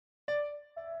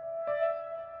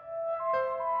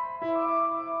Hello,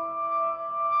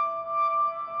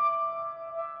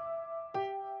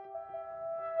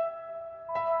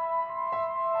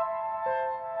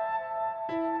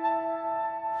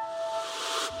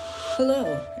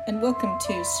 and welcome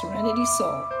to Serenity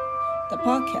Soul, the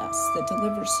podcast that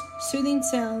delivers soothing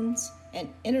sounds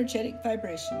and energetic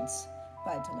vibrations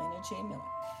by Delana J. Miller.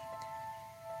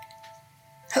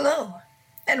 Hello,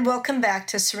 and welcome back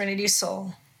to Serenity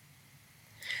Soul.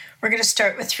 We're going to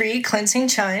start with 3 cleansing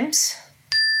chimes.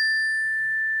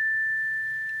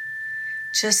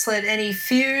 Just let any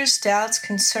fears, doubts,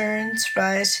 concerns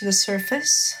rise to the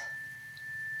surface.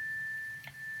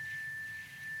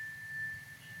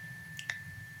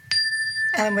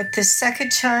 And with this second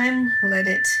chime,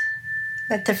 let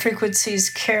the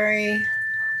frequencies carry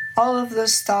all of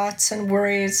those thoughts and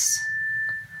worries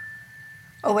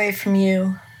away from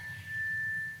you.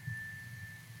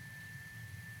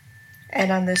 And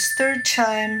on this third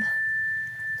chime,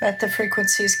 let the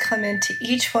frequencies come into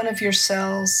each one of your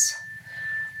cells,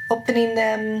 opening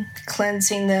them,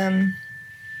 cleansing them,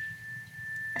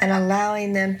 and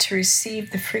allowing them to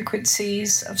receive the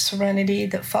frequencies of serenity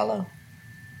that follow.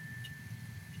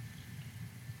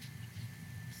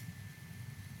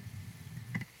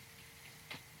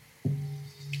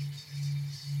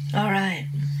 All right.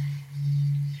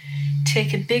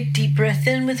 Take a big deep breath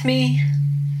in with me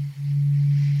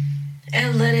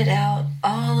and let it out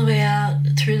all the way out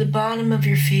through the bottom of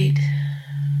your feet.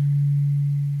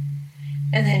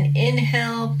 And then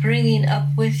inhale, bringing up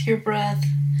with your breath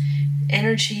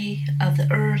energy of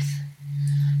the earth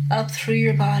up through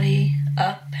your body,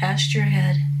 up past your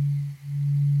head.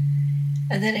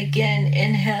 And then again,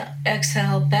 inhale,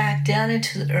 exhale back down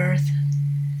into the earth,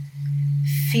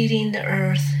 feeding the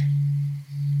earth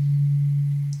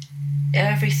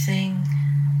everything,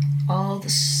 all the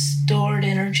stored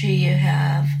energy you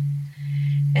have.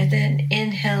 And then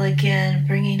inhale again,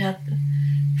 bringing up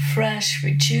fresh,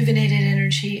 rejuvenated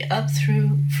energy up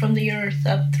from the earth,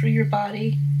 up through your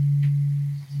body,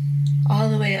 all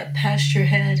the way up past your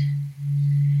head.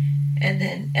 And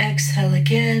then exhale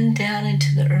again, down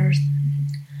into the earth,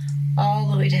 all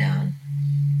the way down.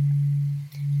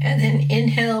 And then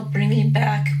inhale, bringing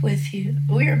back with you,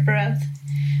 with your breath,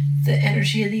 the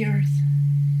energy of the earth.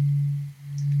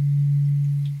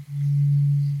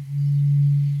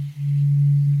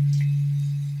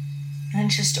 And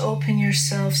just open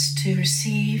yourselves to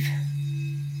receive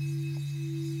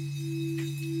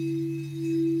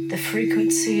the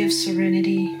frequency of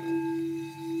serenity,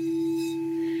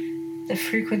 the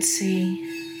frequency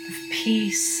of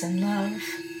peace and love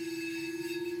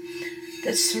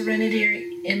that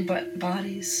serenity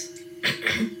embodies.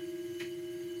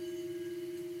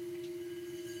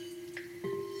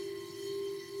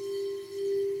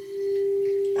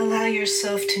 Allow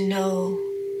yourself to know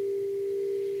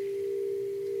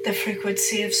the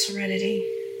frequency of serenity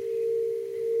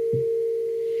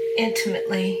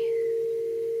intimately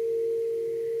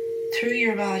through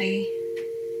your body.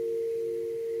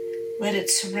 Let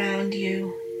it surround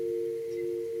you,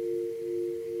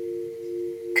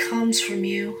 comes from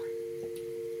you,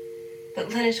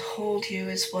 but let it hold you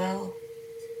as well.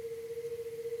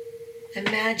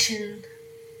 Imagine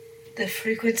the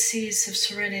frequencies of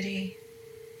serenity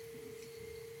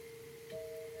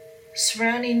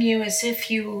surrounding you as if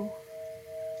you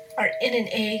are in an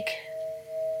egg.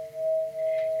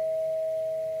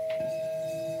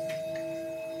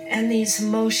 And these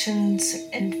emotions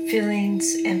and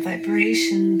feelings and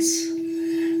vibrations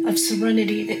of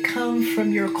serenity that come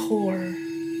from your core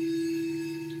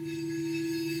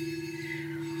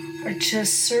are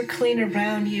just circling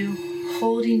around you,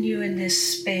 holding you in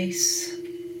this space.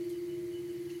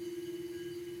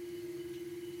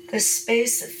 This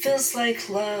space that feels like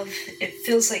love, it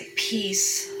feels like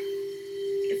peace,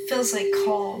 it feels like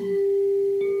calm.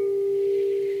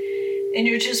 And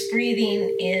you're just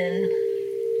breathing in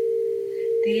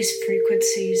these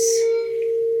frequencies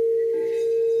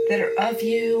that are of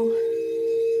you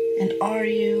and are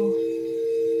you,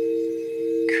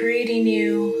 creating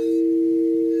you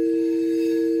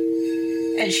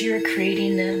as you're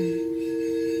creating them.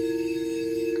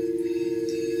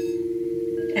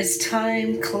 As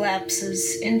time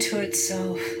collapses into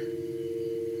itself,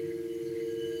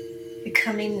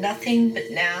 becoming nothing but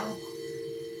now.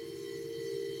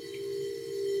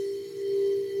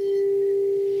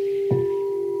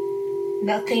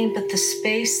 Nothing but the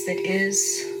space that is,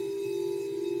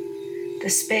 the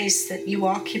space that you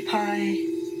occupy,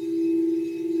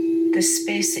 the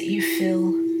space that you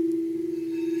fill.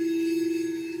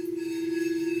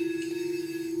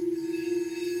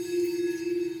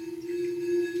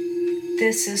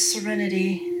 This is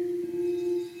serenity.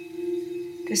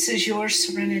 This is your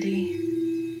serenity,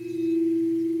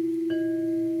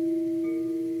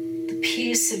 the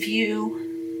peace of you,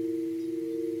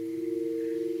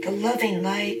 the loving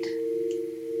light,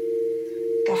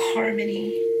 the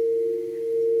harmony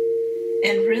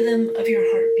and rhythm of your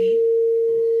heartbeat.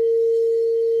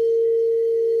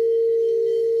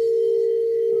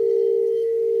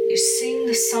 You sing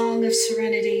the song of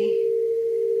serenity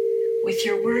with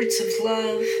your words of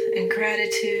love and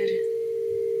gratitude.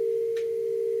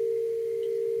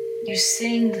 You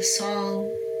sing the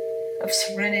song of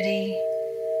serenity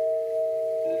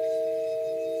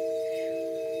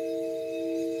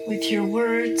with your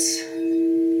words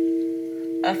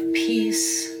of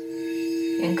peace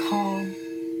and calm.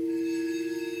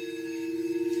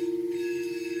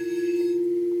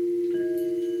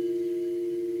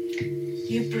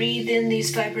 You breathe in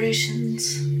these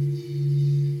vibrations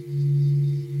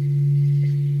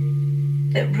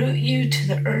that root you to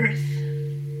the earth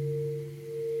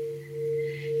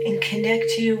and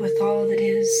connect you with all that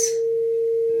is.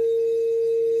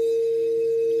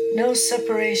 No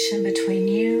separation between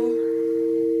you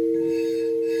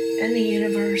and the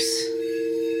universe,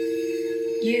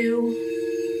 you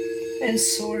and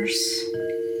source,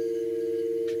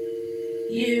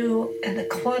 you and the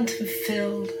quantum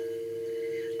field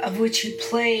of which you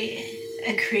play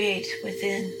and create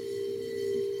within.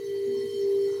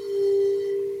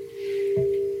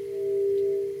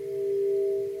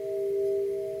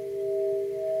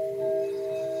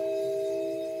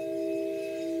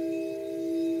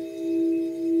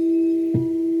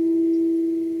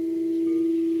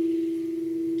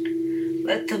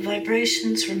 Let the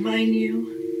vibrations remind you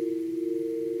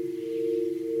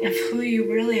of who you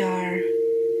really are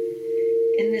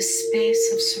in this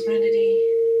space of serenity,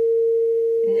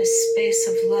 in this space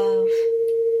of love,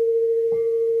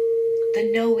 the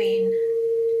knowing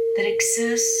that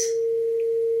exists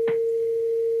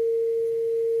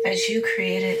as you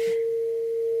create it,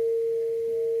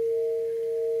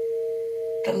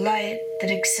 the light that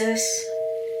exists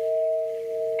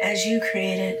as you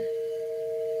create it,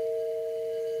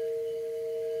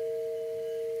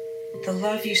 the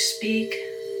love you speak,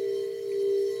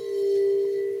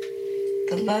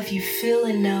 the love you feel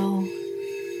and know,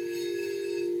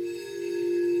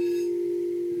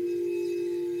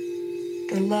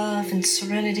 the love and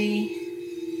serenity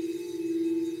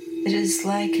that is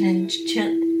like an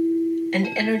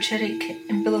energetic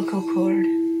umbilical cord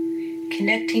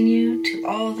connecting you to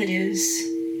all that is.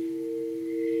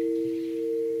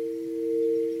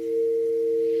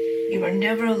 You are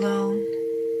never alone.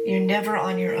 You're never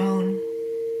on your own.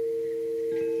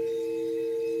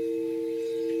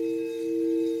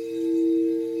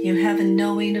 You have a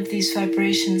knowing of these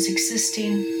vibrations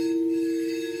existing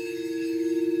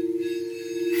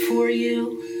for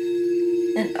you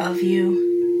and of you.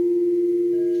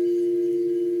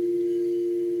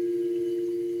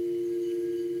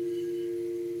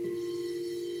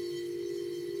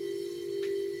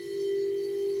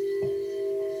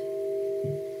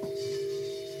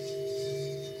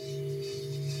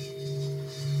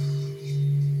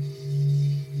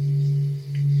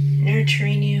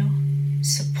 Nurturing you,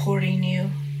 supporting you.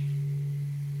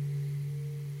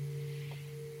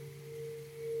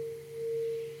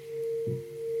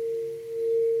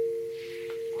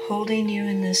 Holding you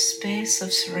in this space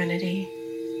of serenity.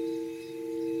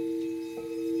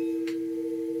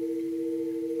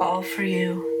 All for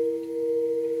you,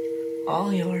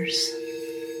 all yours.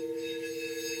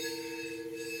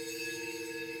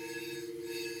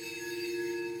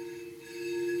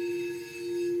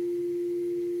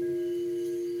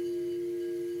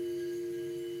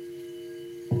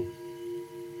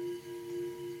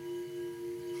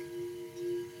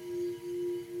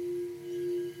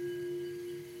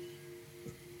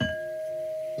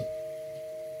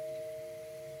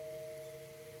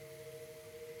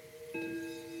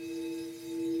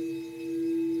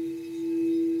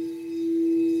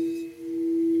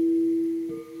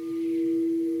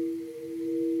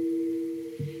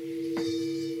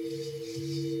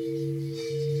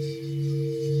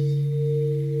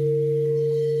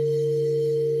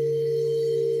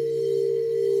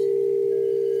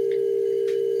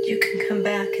 You can come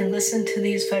back and listen to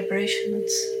these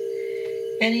vibrations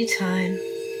anytime.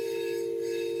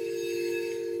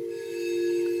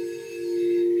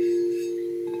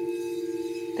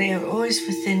 They are always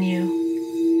within you,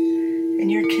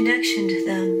 and your connection to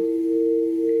them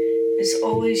is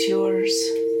always yours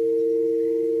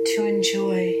to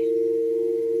enjoy.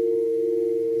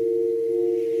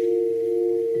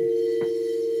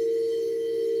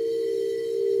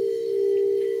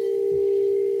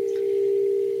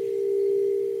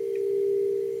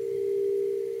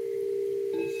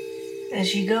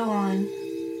 as you go on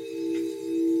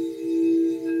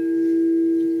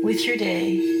with your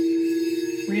day,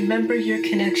 remember your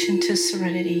connection to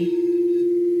serenity.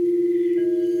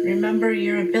 Remember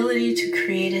your ability to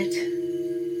create it,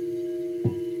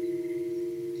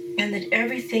 and that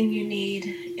everything you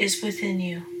need is within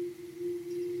you.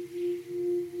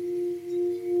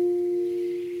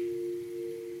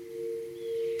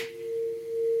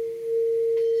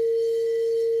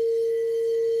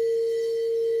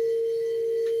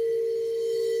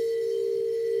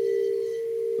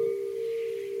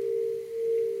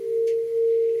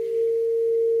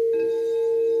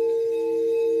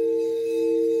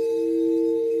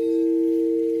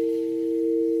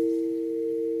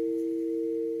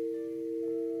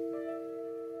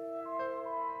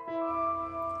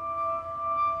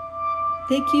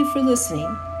 Thank you for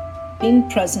listening, being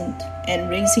present, and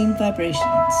raising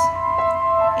vibrations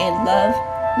in love,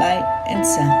 light, and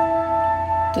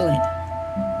sound. Delana.